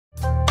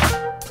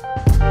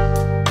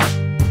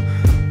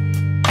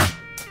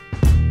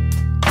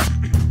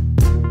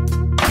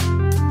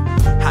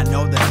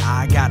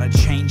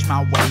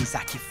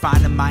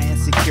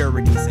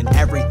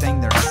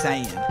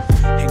saying.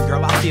 And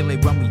girl, I feel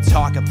it when we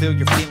talk. I feel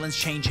your feelings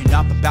changing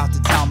up. About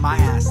to tell my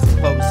ass to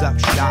close up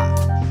shop.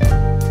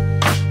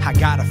 I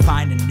gotta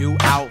find a new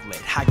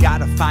outlet. I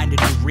gotta find a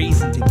new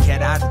reason to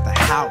get out of the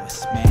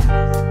house,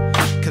 man.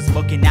 Cause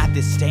looking at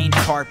this stained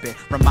carpet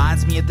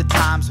reminds me of the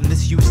times when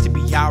this used to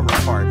be our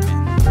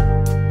apartment.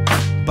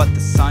 But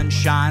the sun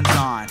shines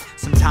on.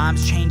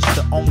 Sometimes change is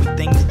the only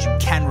thing that you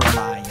can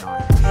rely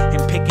on.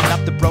 And picking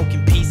up the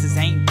broken pieces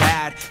ain't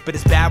bad, but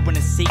it's bad when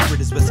a secret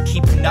is what's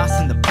keeping us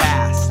in the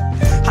past.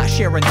 I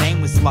share a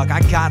name with Slug,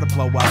 I gotta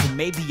blow up. And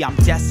maybe I'm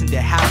destined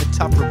to have a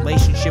tough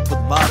relationship with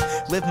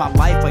love. Live my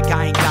life like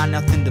I ain't got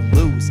nothing to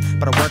lose,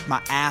 but I work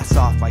my ass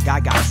off like I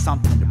got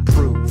something to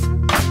prove.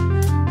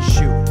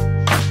 Shoot,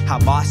 I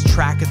lost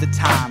track of the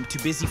time, too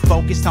busy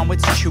focused on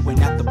what's chewing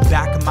at the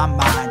back of my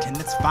mind. And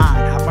it's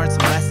fine, I've learned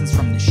some lessons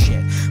from this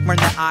shit. Learned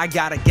that I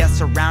gotta get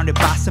surrounded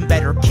by some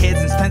better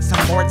kids and spend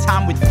some more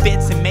time with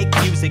Fitz and make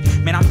music.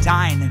 Man, I'm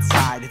dying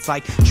inside. It's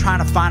like trying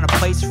to find a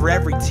place for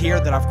every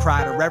tear that I've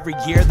cried, or every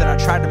year that I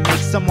tried to make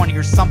someone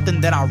hear something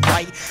that I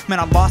write. Man,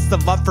 I lost the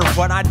love for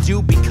what I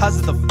do because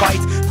of the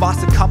fights.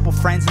 Lost a couple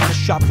friends in the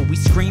shuffle. We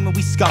scream and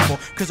we scuffle,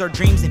 cause our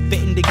dreams ain't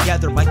fitting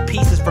together like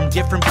pieces from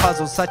different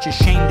puzzles. Such a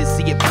shame to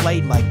see it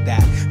played like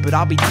that, but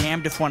I'll be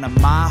damned if one of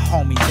my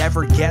homies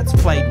ever gets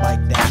played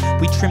like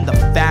that. We trimmed the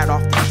fat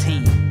off the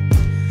team,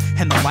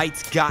 and the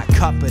lights got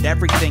cut, but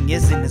everything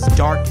isn't as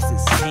dark as it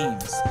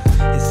seems.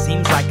 It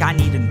seems like I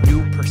need a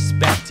new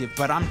perspective,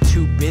 but I'm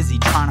too busy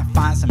trying to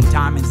find some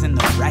diamonds in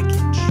the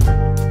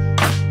wreckage.